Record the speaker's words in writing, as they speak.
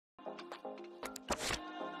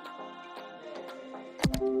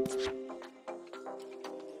The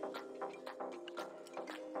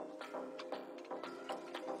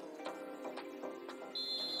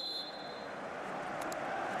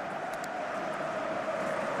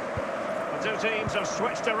two teams have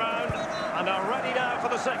switched around and are ready now for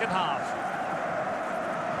the second half.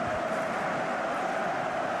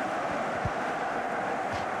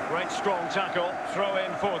 Great strong tackle,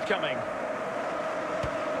 throw-in forthcoming.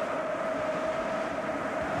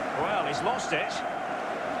 Well, he's lost it.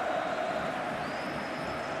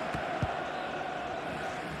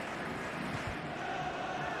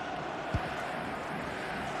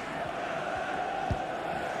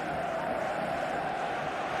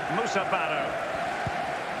 Musa Barrow.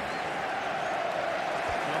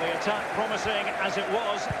 Well, the attack promising as it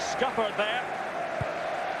was, scuppered there.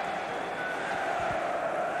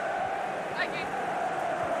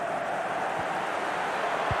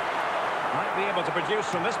 Might be able to produce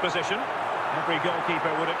from this position. Every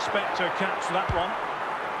goalkeeper would expect to catch that one.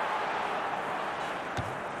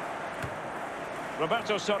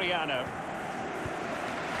 Roberto Soriano.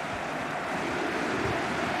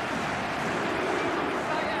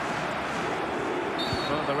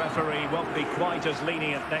 Well, the referee won't be quite as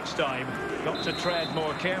lenient next time. Got to tread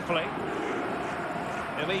more carefully.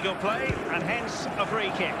 Illegal play, and hence a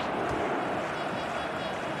free kick.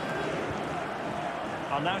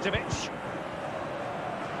 Arnautovic.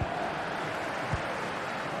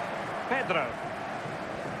 Pedro.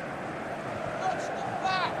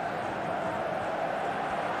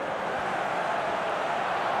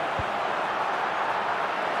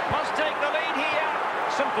 Must take the lead here.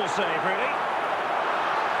 Simple save, really.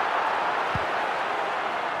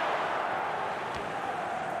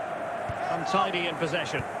 Untidy in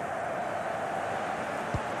possession.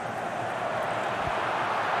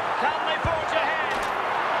 Can they forge ahead?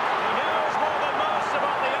 He knows more than most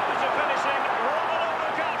about the art of finishing. Romelu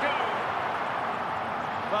Lukaku.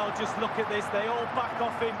 Well, just look at this. They all back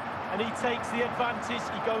off him, and he takes the advantage.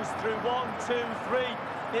 He goes through 1, 2,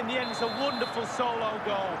 3. In the end, it's a wonderful solo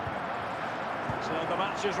goal. So the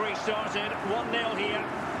match has restarted. 1-0 here.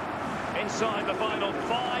 Inside the final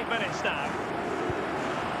 5 minutes now.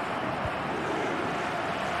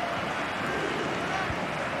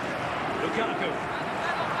 Lukaku.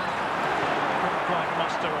 Can't quite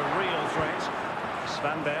muster a real threat.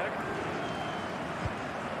 Svanberg.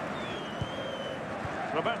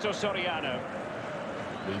 Roberto Soriano.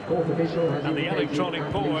 And the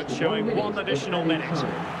electronic board showing 1 additional minute.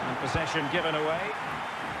 And possession given away.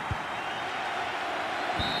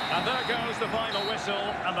 And there goes the final whistle,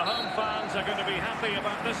 and the home fans are going to be happy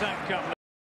about this outcome.